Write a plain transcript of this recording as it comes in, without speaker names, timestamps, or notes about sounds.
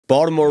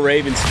Baltimore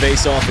Ravens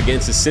face off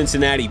against the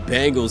Cincinnati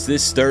Bengals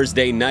this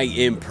Thursday night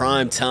in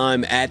prime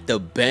time at the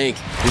bank.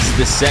 This is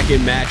the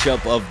second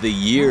matchup of the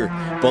year.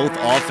 Both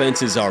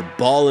offenses are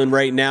balling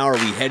right now. Are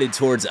we headed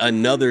towards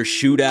another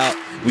shootout?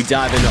 We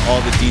dive into all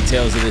the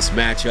details of this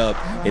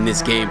matchup in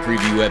this game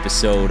preview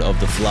episode of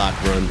the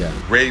Flock Rundown.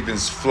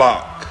 Ravens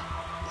Flock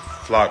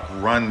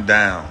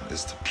Rundown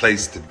is the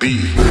place to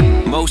be.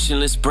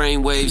 Motionless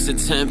brainwaves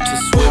attempt to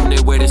swim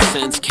their way to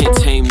sense, can't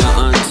tame the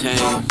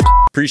untamed.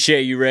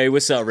 Appreciate you, Ray.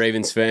 What's up,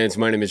 Ravens fans?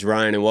 My name is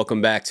Ryan, and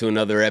welcome back to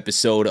another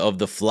episode of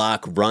the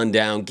Flock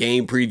Rundown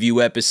game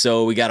preview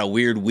episode. We got a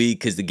weird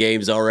week because the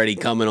game's already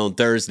coming on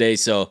Thursday,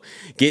 so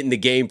getting the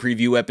game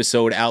preview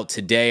episode out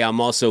today. I'm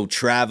also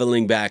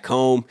traveling back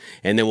home,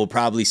 and then we'll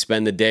probably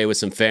spend the day with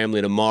some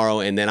family tomorrow,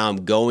 and then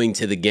I'm going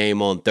to the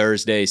game on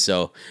Thursday,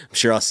 so I'm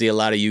sure I'll see a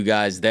lot of you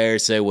guys there.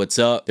 Say what's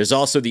up. There's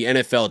also the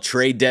NFL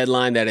trade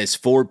deadline that is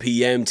 4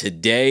 p.m.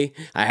 today.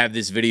 I have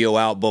this video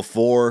out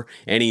before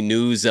any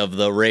news of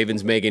the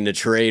Ravens making a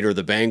trade or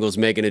the Bengals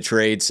making a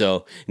trade,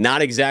 so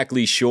not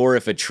exactly sure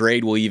if a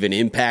trade will even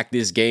impact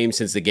this game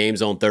since the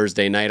game's on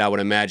Thursday night. I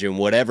would imagine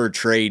whatever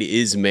trade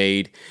is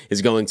made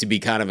is going to be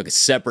kind of a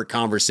separate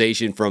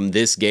conversation from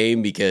this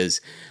game,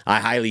 because I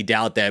highly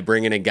doubt that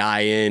bringing a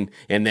guy in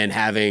and then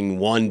having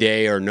one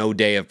day or no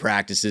day of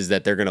practices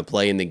that they're going to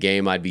play in the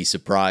game, I'd be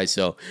surprised.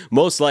 So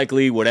most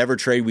likely whatever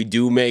trade we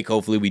do make,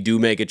 hopefully we do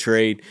make a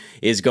trade,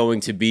 is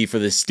going to be for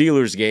the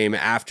Steelers game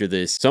after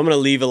this. So I'm going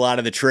to leave a lot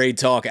of the trade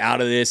talk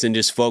out of this and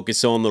just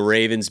focus on the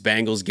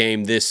Ravens-Bengals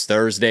game this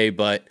Thursday,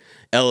 but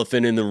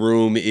elephant in the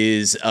room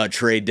is a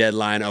trade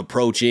deadline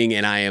approaching,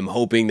 and I am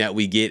hoping that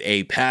we get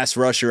a pass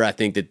rusher. I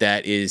think that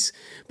that is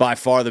by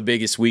far the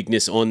biggest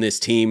weakness on this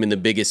team and the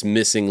biggest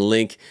missing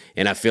link,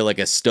 and I feel like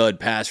a stud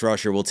pass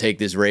rusher will take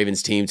this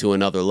Ravens team to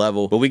another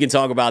level. But we can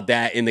talk about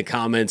that in the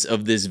comments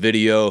of this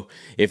video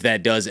if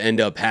that does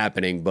end up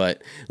happening.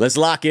 But let's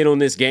lock in on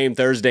this game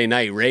Thursday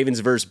night.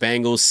 Ravens versus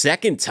Bengals.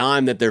 Second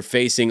time that they're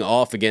facing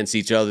off against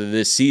each other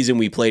this season.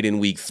 We played in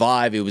week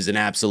 5. It was an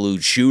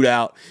absolute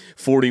shootout,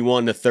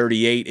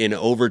 41-38 in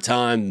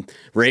overtime.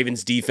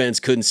 Ravens defense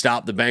couldn't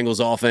stop the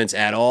Bengals offense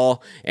at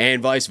all, and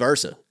vice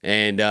versa.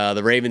 And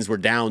the Ravens were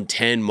down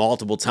 10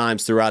 multiple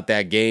times throughout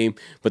that game,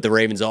 but the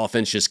Ravens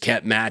offense just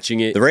kept matching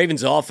it. The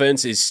Ravens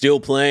offense is still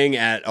playing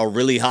at a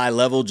really high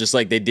level, just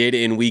like they did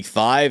in week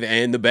 5,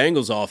 and the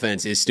Bengals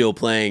offense is still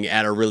playing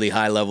at a really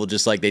high level,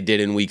 just like they did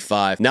in week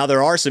 5. Now,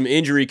 there are some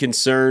injury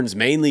concerns,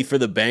 mainly for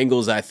the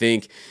Bengals. I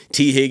think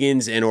T.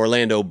 Higgins and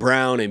Orlando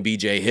Brown and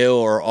B.J.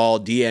 Hill are all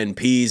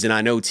DNPs, and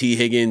I know T.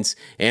 Higgins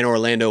and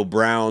Orlando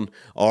Brown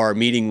are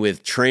meeting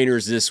with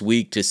trainers this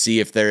week to see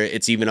if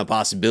it's even a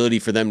possibility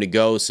for them to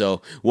go.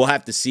 So we'll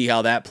have to see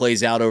how that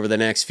plays out over the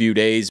next few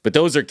days. But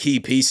those are key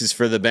pieces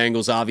for the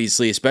Bengals,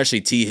 obviously,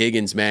 especially T.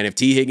 Higgins, man. If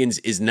T. Higgins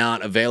is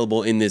not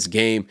available in this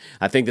game,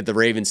 I think that the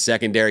Ravens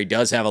secondary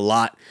does have a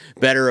lot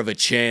better of a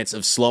chance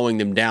of slowing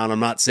them down. I'm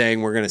not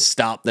saying we're going to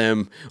stop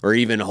them or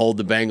even hold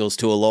the Bengals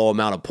to a low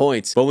amount of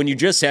points, but when you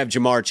just have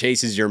Jamar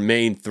Chase as your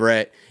main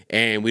threat,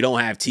 and we don't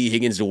have T.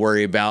 Higgins to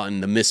worry about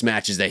and the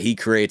mismatches that he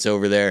creates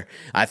over there,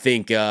 I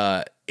think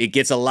it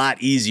gets a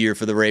lot easier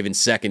for the Ravens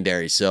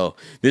secondary. So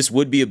this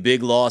would be a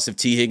big loss if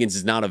T. Higgins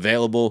is not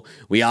available.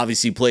 We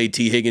obviously played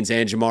T. Higgins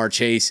and Jamar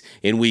Chase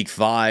in week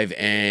 5,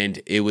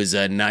 and it was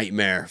a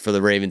nightmare for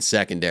the Ravens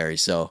secondary.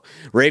 So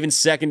Ravens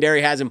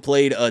secondary hasn't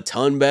played a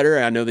ton better.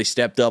 I know they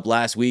stepped up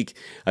last week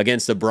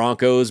against the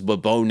Broncos, but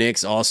Bo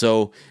Nix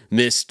also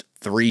missed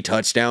 3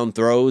 touchdown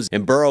throws,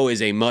 and Burrow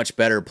is a much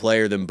better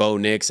player than Bo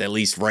Nix, at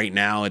least right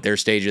now at their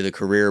stage of the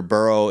career.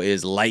 Burrow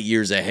is light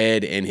years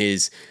ahead, and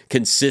his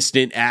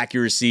consistent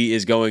accuracy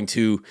is going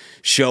to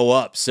show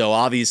up. So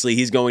obviously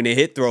he's going to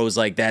hit throws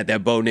like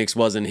that Bo Nix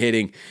wasn't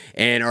hitting,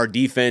 and our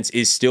defense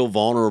is still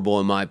vulnerable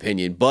in my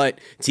opinion. But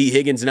T.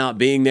 Higgins not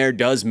being there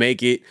does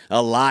make it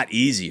a lot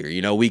easier.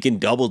 You know, we can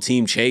double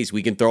team Chase.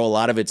 We can throw a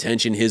lot of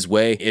attention his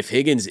way. If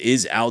Higgins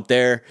is out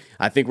there,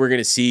 I think we're going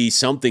to see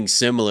something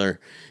similar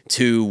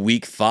to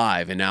week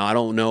 5. And now I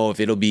don't know if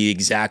it'll be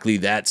exactly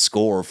that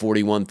score.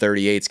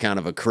 41-38 is kind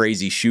of a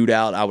crazy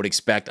shootout. I would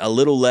expect a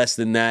little less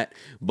than that,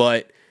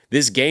 but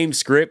this game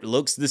script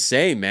looks the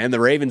same, man. The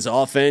Ravens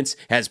offense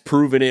has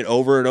proven it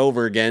over and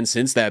over again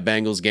since that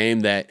Bengals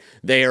game that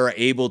they are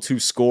able to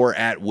score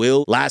at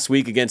will. Last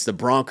week against the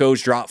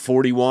Broncos, dropped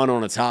 41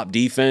 on a top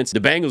defense.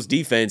 The Bengals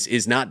defense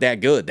is not that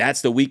good.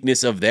 That's the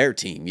weakness of their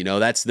team. You know,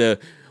 that's the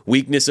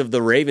weakness of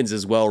the Ravens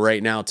as well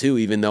right now too,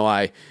 even though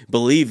I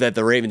believe that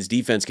the Ravens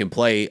defense can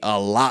play a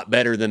lot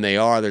better than they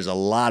are. There's a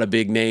lot of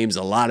big names,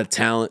 a lot of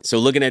talent. So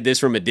looking at this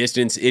from a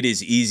distance, it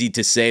is easy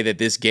to say that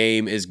this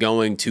game is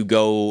going to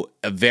go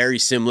a very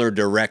similar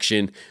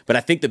direction, but I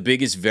think the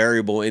biggest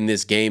variable in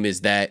this game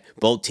is that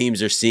both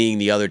teams are seeing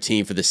the other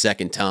team for the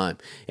second time,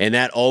 and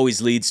that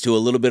always leads to a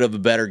little bit of a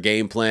better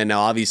game plan.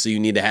 Now, obviously, you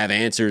need to have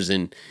answers,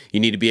 and you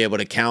need to be able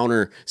to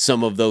counter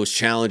some of those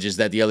challenges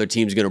that the other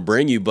team's going to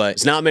bring you, but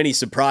it's not many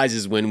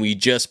surprises when we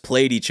just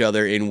played each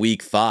other in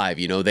week 5.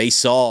 You know, they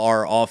saw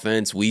our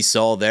offense, we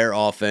saw their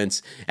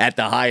offense at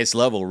the highest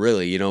level,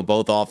 really. You know,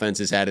 both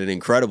offenses had an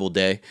incredible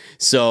day,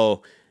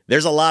 so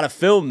there's a lot of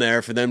film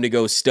there for them to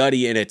go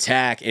study and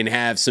attack and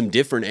have some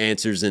different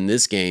answers in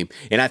this game.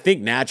 And I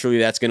think naturally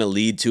that's going to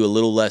lead to a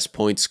little less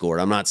points scored.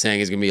 I'm not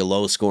saying it's going to be a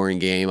low-scoring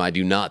game. I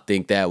do not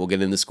think that. We'll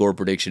get in the score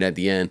prediction at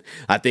the end.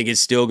 I think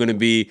it's still going to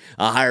be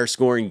a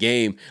higher-scoring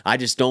game. I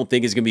just don't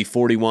think it's going to be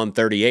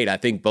 41-38. I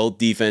think both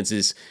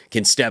defenses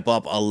can step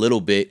up a little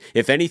bit.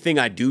 If anything,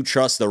 I do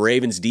trust the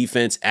Ravens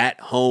defense at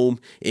home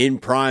in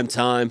prime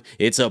time.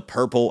 It's a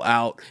purple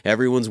out.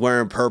 Everyone's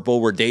wearing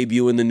purple. We're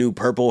debuting the new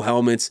purple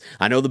helmets.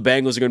 I know the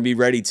Bengals are going to be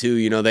ready too.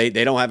 You know, they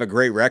don't have a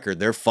great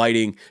record. They're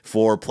fighting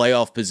for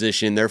playoff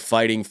position. They're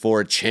fighting for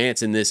a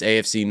chance in this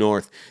AFC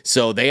North.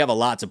 So they have a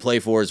lot to play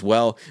for as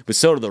well. But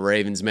so do the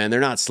Ravens, man.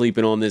 They're not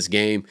sleeping on this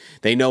game.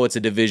 They know it's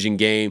a division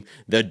game.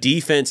 The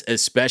defense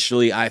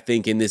especially, I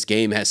think, in this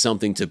game has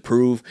something to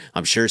prove.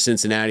 I'm sure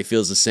Cincinnati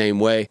feels the same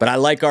way. But I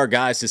like our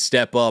guys to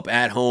step up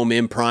at home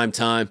in prime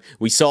time.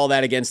 We saw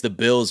that against the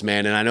Bills,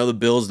 man. And I know the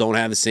Bills don't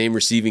have the same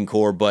receiving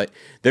core, but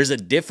there's a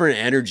different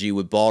energy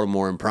with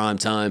Baltimore in prime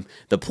time.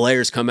 The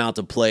players come out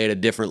to play at a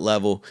different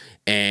level.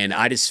 And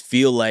I just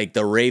feel like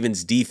the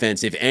Ravens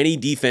defense, if any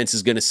defense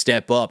is going to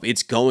step up,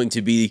 it's going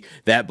to be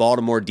that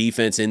Baltimore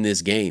defense in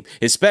this game.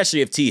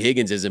 Especially if T.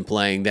 Higgins isn't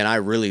playing, then I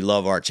really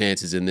love our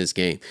chances in this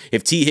game.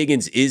 If T.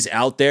 Higgins is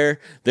out there,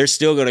 they're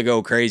still going to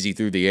go crazy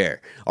through the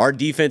air. Our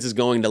defense is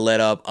going to let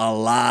up a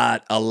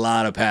lot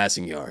of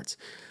passing yards.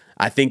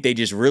 I think they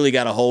just really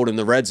got a hold in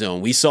the red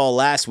zone. We saw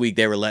last week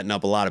they were letting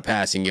up a lot of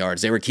passing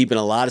yards. They were keeping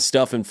a lot of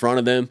stuff in front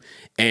of them,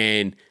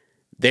 and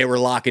they were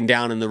locking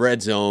down in the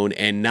red zone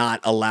and not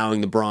allowing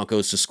the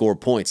Broncos to score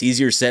points.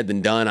 Easier said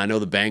than done. I know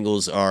the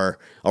Bengals are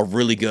a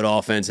really good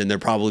offense, and they're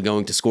probably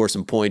going to score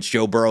some points.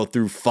 Joe Burrow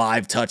threw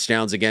 5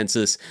 touchdowns against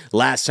us.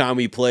 Last time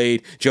we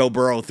played, Joe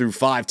Burrow threw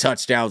 5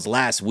 touchdowns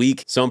last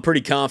week. So I'm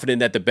pretty confident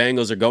that the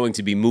Bengals are going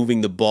to be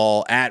moving the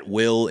ball at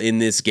will in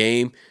this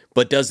game.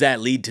 But does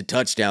that lead to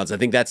touchdowns? I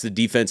think that's the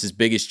defense's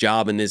biggest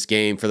job in this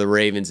game for the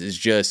Ravens, is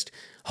just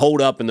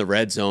hold up in the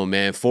red zone,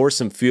 man. Force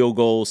some field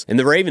goals. And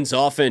the Ravens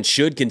offense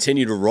should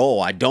continue to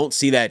roll. I don't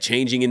see that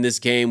changing in this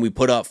game. We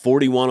put up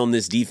 41 on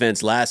this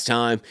defense last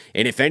time.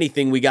 And if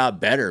anything, we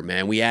got better,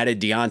 man. We added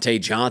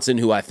Deontay Johnson,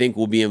 who I think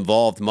will be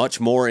involved much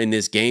more in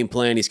this game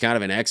plan. He's kind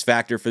of an X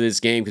factor for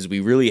this game because we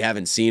really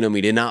haven't seen him.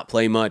 He did not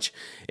play much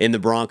in the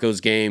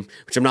Broncos game,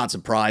 which I'm not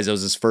surprised. That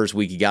was his first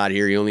week he got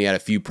here. He only had a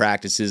few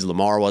practices.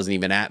 Lamar wasn't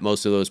even at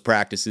most of those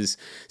practices.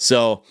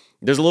 So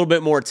there's a little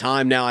bit more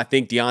time now. I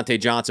think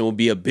Deontay Johnson will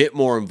be a bit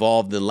more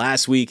involved than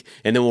last week,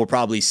 and then we'll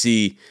probably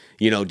see,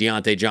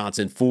 Deontay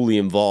Johnson fully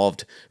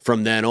involved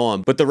from then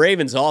on. But the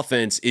Ravens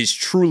offense is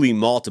truly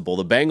multiple.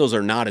 The Bengals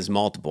are not as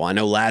multiple. I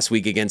know last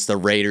week against the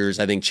Raiders,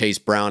 I think Chase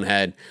Brown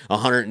had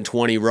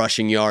 120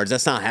 rushing yards.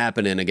 That's not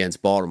happening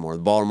against Baltimore.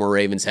 The Baltimore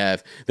Ravens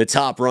have the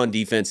top run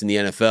defense in the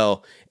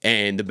NFL,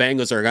 and the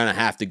Bengals are going to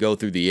have to go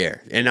through the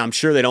air. And I'm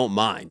sure they don't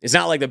mind. It's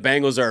not like the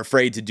Bengals are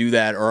afraid to do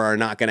that or are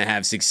not going to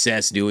have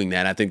success doing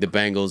that. I think the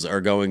Bengals are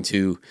going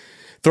to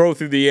throw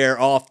through the air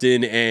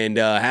often and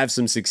have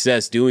some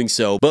success doing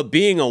so. But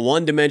being a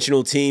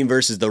one-dimensional team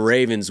versus the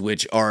Ravens,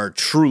 which are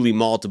truly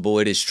multiple,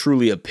 it is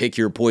truly a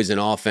pick-your-poison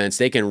offense.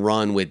 They can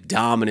run with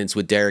dominance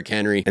with Derrick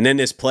Henry. And then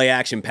this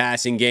play-action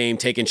passing game,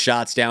 taking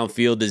shots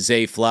downfield to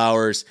Zay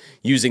Flowers,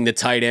 using the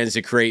tight ends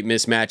to create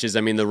mismatches.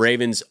 I mean, the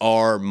Ravens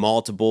are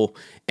multiple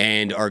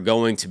and are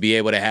going to be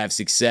able to have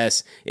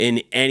success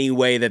in any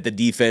way that the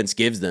defense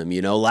gives them.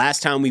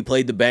 Last time we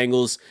played the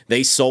Bengals,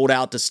 they sold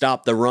out to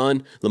stop the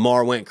run.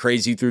 Lamar went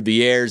crazy through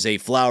the air. Zay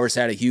Flowers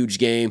had a huge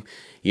game.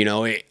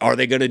 Are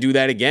they going to do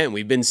that again?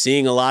 We've been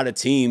seeing a lot of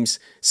teams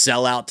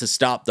sell out to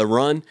stop the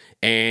run,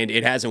 and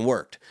it hasn't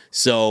worked.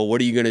 So what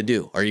are you going to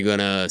do? Are you going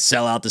to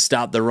sell out to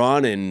stop the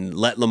run and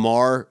let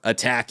Lamar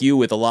attack you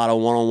with a lot of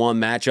one-on-one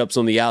matchups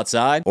on the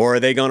outside? Or are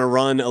they going to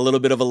run a little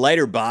bit of a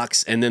lighter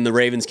box and then the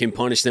Ravens can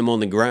punish them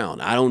on the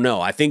ground? I don't know.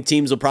 I think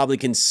teams will probably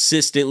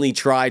consistently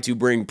try to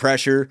bring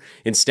pressure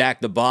and stack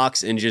the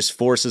box and just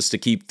force us to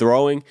keep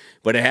throwing,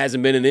 but it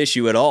hasn't been an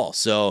issue at all.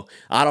 So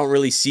I don't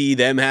really see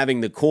them having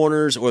the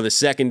corners or the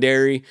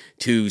secondary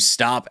to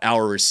stop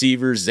our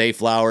receivers. Zay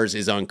Flowers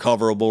is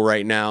uncoverable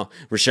right now.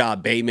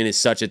 Rashad Bateman is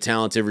such a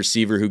talented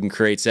receiver who can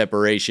create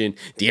separation.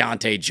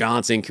 Deontay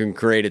Johnson can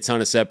create a ton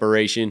of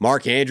separation.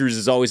 Mark Andrews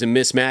is always a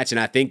mismatch, and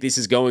I think this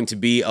is going to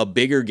be a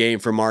bigger game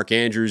for Mark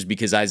Andrews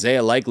because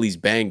Isaiah Likely's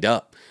banged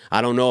up.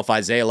 I don't know if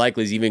Isaiah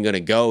Likely's even going to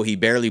go. He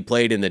barely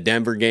played in the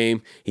Denver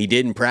game. He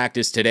didn't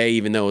practice today,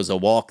 even though it was a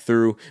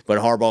walkthrough, but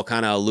Harbaugh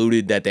kind of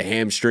alluded that the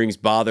hamstrings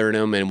bothering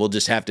him, and we'll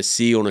just have to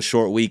see on a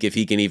short week if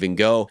he can even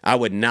go. I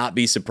would not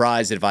be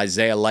surprised if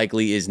Isaiah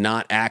Likely is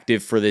not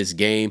active for this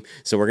game,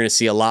 so we're going to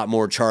see a lot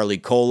more Charlie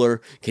Kolar.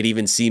 Could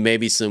even see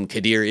maybe some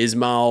Kadir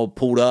Ismail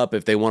pulled up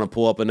if they want to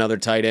pull up another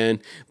tight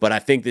end, but I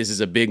think this is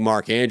a big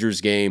Mark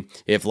Andrews game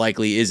if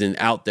Likely isn't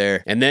out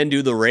there. And then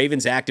do the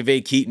Ravens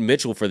activate Keaton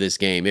Mitchell for this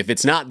game? If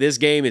it's not this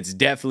game, it's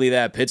definitely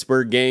that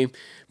Pittsburgh game.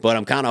 But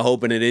I'm kind of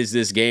hoping it is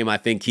this game. I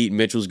think Keaton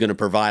Mitchell's going to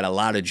provide a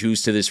lot of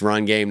juice to this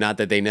run game. Not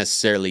that they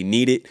necessarily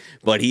need it,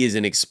 but he is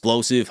an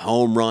explosive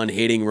home run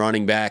hitting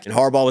running back. And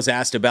Harbaugh was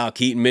asked about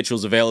Keaton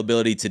Mitchell's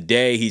availability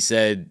today. He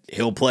said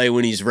he'll play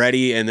when he's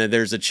ready and that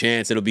there's a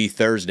chance it'll be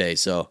Thursday.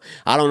 So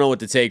I don't know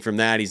what to take from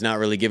that. He's not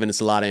really giving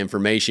us a lot of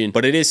information,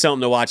 but it is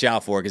something to watch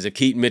out for because if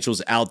Keaton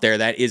Mitchell's out there,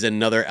 that is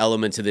another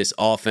element to this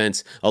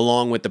offense,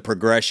 along with the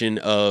progression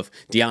of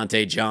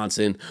Deontay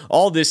Johnson.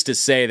 All this to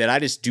say that I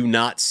just do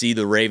not see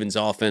the Ravens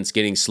offense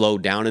getting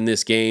slowed down in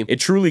this game. It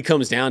truly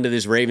comes down to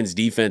this Ravens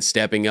defense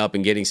stepping up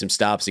and getting some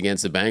stops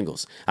against the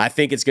Bengals. I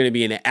think it's going to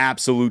be an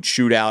absolute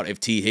shootout if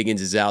T.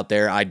 Higgins is out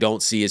there. I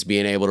don't see us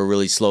being able to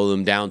really slow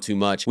them down too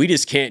much. We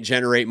just can't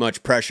generate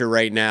much pressure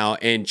right now,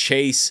 and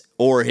Chase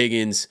or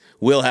Higgins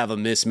will have a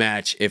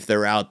mismatch if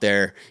they're out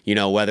there, you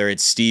know, whether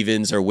it's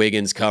Stevens or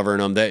Wiggins covering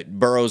them, that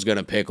Burrow's going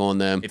to pick on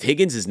them. If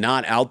Higgins is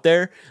not out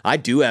there, I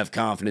do have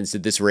confidence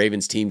that this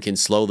Ravens team can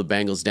slow the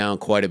Bengals down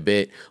quite a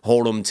bit,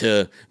 hold them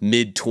to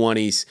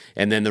mid-20s,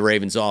 and then the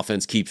Ravens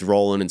offense keeps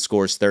rolling and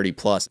scores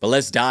 30+. But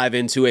let's dive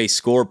into a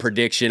score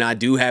prediction. I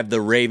do have the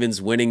Ravens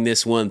winning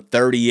this one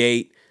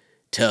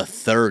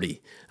 38-30.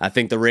 I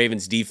think the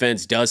Ravens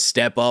defense does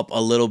step up a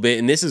little bit,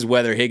 and this is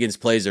whether Higgins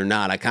plays or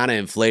not. I kind of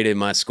inflated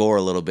my score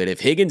a little bit.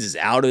 If Higgins is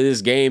out of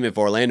this game, if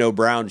Orlando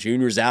Brown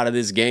Jr. is out of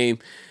this game,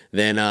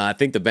 then I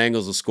think the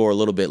Bengals will score a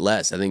little bit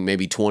less. I think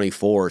maybe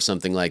 24 or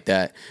something like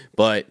that.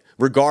 But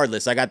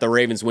regardless, I got the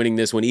Ravens winning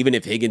this one. Even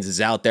if Higgins is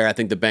out there, I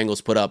think the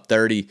Bengals put up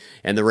 30,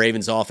 and the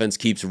Ravens offense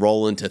keeps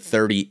rolling to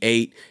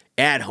 38.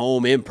 At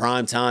home in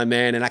prime time,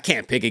 man, and I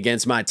can't pick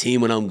against my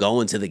team when I'm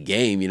going to the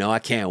game. You know, I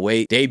can't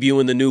wait.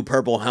 Debuting the new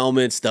purple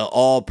helmets, the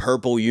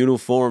all-purple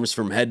uniforms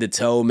from head to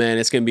toe, man.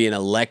 It's going to be an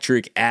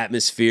electric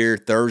atmosphere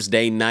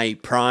Thursday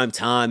night, prime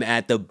time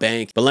at the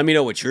bank. But let me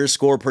know what your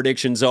score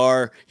predictions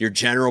are, your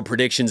general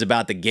predictions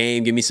about the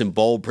game. Give me some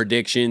bold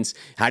predictions.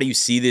 How do you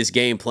see this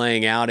game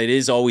playing out? It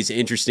is always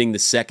interesting the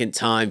second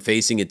time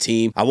facing a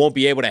team. I won't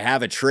be able to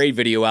have a trade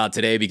video out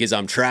today because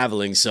I'm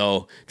traveling,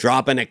 so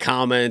drop in the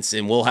comments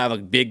and we'll have a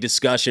big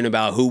discussion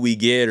about who we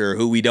get or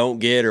who we don't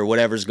get or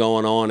whatever's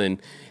going on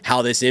and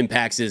how this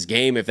impacts this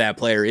game if that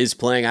player is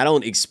playing. I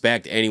don't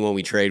expect anyone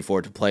we trade for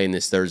to play in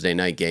this Thursday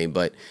night game,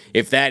 but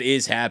if that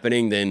is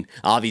happening, then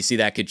obviously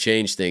that could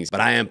change things.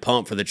 But I am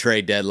pumped for the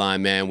trade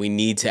deadline, man. We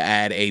need to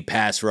add a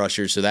pass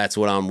rusher, so that's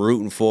what I'm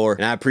rooting for.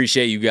 And I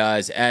appreciate you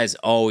guys, as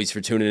always, for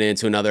tuning in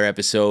to another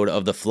episode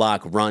of the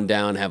Flock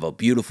Rundown. Have a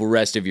beautiful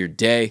rest of your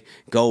day.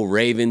 Go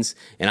Ravens,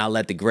 and I'll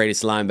let the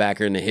greatest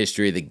linebacker in the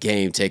history of the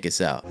game take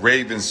us out.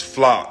 Ravens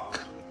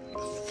Flock.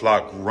 The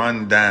Flock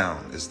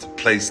Rundown is the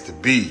place to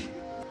be.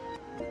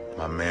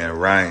 My man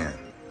Ryan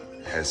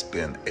has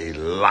been a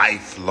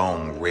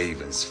lifelong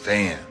Ravens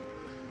fan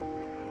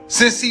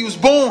since he was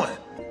born.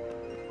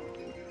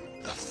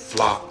 The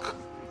Flock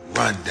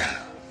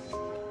Rundown.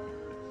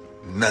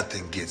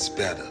 Nothing gets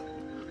better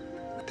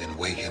than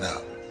waking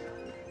up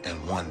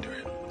and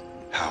wondering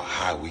how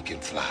high we can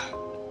fly.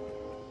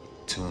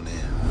 Tune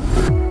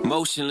in.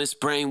 Motionless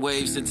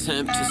brainwaves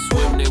attempt to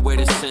swim their way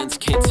to sense,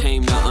 can't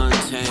tame the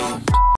untamed.